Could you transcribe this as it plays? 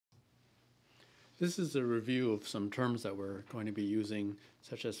This is a review of some terms that we're going to be using,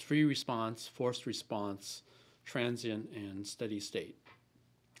 such as free response, forced response, transient, and steady state.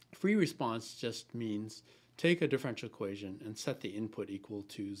 Free response just means take a differential equation and set the input equal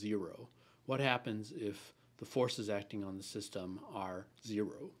to 0. What happens if the forces acting on the system are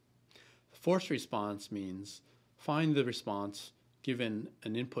 0? Forced response means find the response given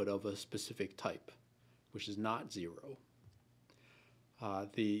an input of a specific type, which is not 0.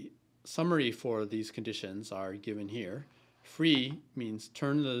 The summary for these conditions are given here. Free means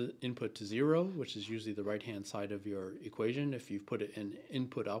turn the input to 0, which is usually the right-hand side of your equation if you put it in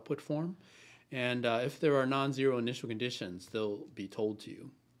input-output form. And if there are non-zero initial conditions, they'll be told to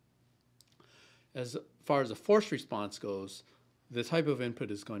you. As far as a forced response goes, the type of input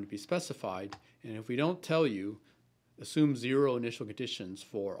is going to be specified, and if we don't tell you, assume 0 initial conditions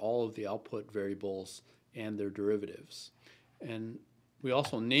for all of the output variables and their derivatives. And we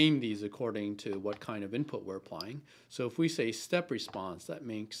also name these according to what kind of input we're applying. So if we say step response, that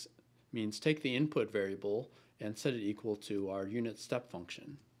means take the input variable and set it equal to our unit step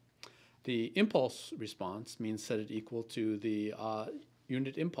function. The impulse response means set it equal to the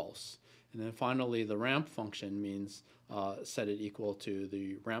unit impulse. And then finally, the ramp function means set it equal to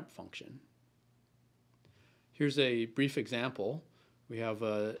the ramp function. Here's a brief example. We have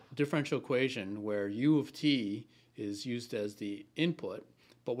a differential equation where u of t is used as the input,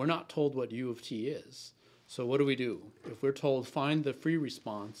 but we're not told what u of t is. So what do? If we're told find the free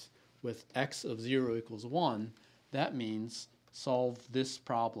response with x of 0 equals 1, that means solve this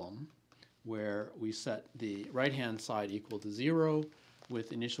problem where we set the right-hand side equal to 0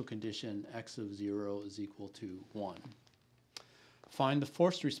 with initial condition x of 0 is equal to 1. Find the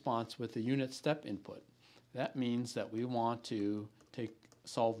forced response with the unit step input. That means that we want to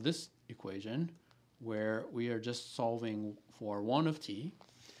solve this equation where we are just solving for 1 of t.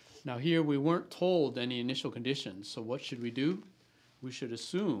 Now here we weren't told any initial conditions, so what should we do? We should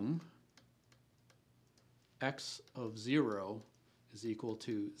assume x of 0 is equal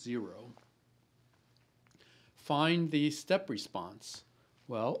to 0. Find the step response.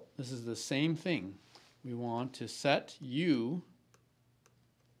 Well, this is the same thing. We want to set u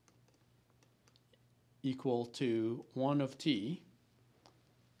equal to 1 of t.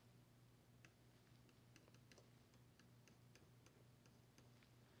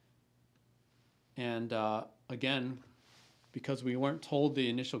 And again, because we weren't told the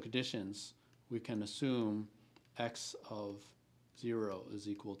initial conditions, we can assume x of 0 is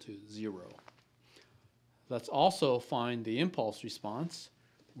equal to 0. Let's also find the impulse response,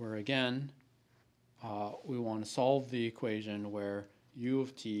 where again, we want to solve the equation where u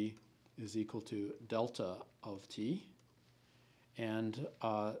of t is equal to delta of t. And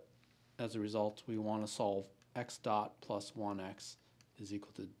as a result, we want to solve x dot plus 1x is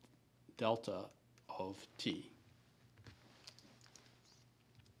equal to delta of t.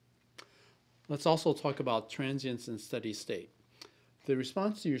 Let's also talk about transients and steady state. The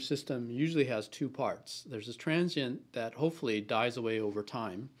response to your system usually has two parts. There's a transient that hopefully dies away over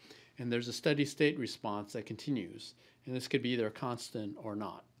time, and there's a steady state response that continues, and this could be either constant or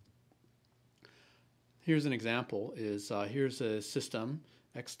not. Here's an example. Here's a system,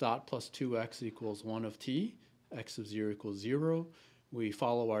 x dot plus 2x equals 1 of t, x of 0 equals 0. We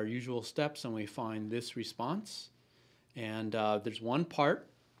follow our usual steps and we find this response. And there's one part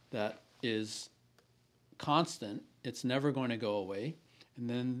that is constant. It's never going to go away. And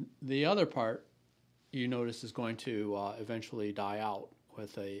then the other part, you notice, is going to eventually die out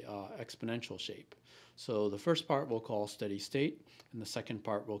with a exponential shape. So the first part we'll call steady state, and the second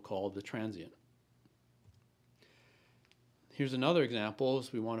part we'll call the transient. Here's another example,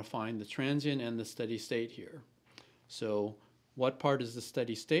 is we want to find the transient and the steady state here. So what part is the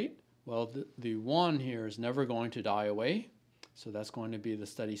steady state? Well, the 1 here is never going to die away, so that's going to be the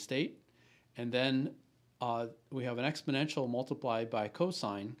steady state. And then we have an exponential multiplied by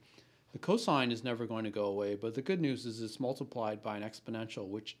cosine. The cosine is never going to go away, but the good news is it's multiplied by an exponential,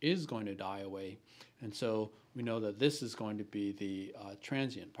 which is going to die away. And so we know that this is going to be the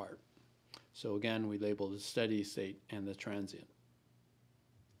transient part. So again, we label the steady state and the transient.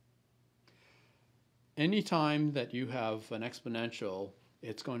 Anytime that you have an exponential,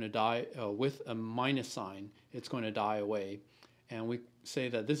 it's going to die with a minus sign, it's going to die away. And we say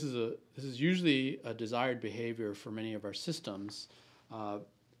that this is usually a desired behavior for many of our systems. An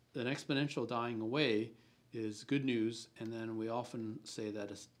exponential dying away is good news, and then we often say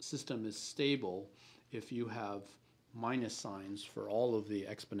that a system is stable if you have minus signs for all of the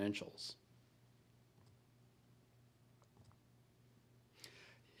exponentials.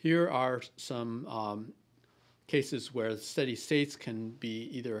 Here are some cases where steady states can be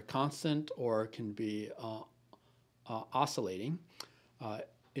either a constant or can be oscillating.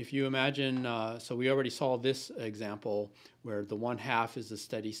 If you imagine, so we already saw this example where the 1/2 is the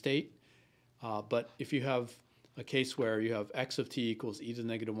steady state, but if you have a case where you have x of t equals e to the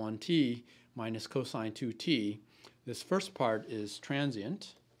negative 1t minus cosine 2t, this first part is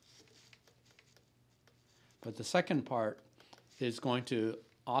transient, but the second part is going to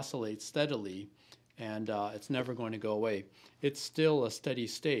oscillate steadily, and it's never going to go away. It's still a steady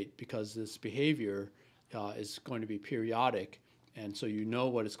state because this behavior is going to be periodic, and so you know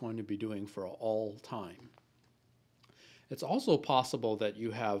what it's going to be doing for all time. It's also possible that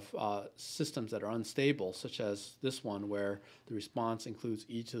you have systems that are unstable, such as this one where the response includes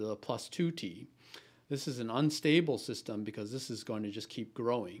e to the plus 2t. This is an unstable system because this is going to just keep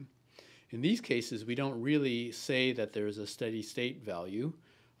growing. In these cases, we don't really say that there's a steady state value.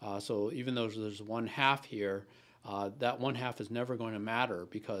 So even though there's 1/2 here, that 1/2 is never going to matter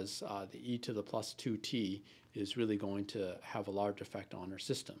because the e to the plus 2t is really going to have a large effect on our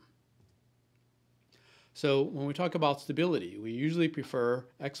system. So when we talk about stability, we usually prefer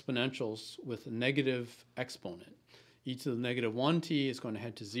exponentials with a negative exponent. E to the negative 1t is going to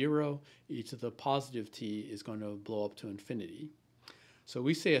head to 0. E to the positive t is going to blow up to infinity. So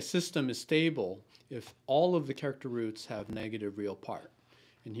we say a system is stable if all of the character roots have negative real part.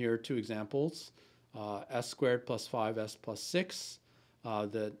 And here are two examples. S squared plus 5s plus 6.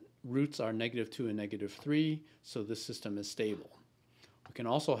 The roots are negative 2 and negative 3, so this system is stable. We can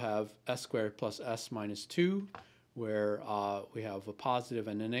also have s squared plus s minus 2, where we have a positive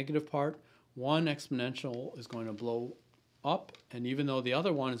and a negative part. One exponential is going to blow up, and even though the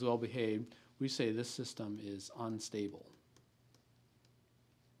other one is well behaved, we say this system is unstable.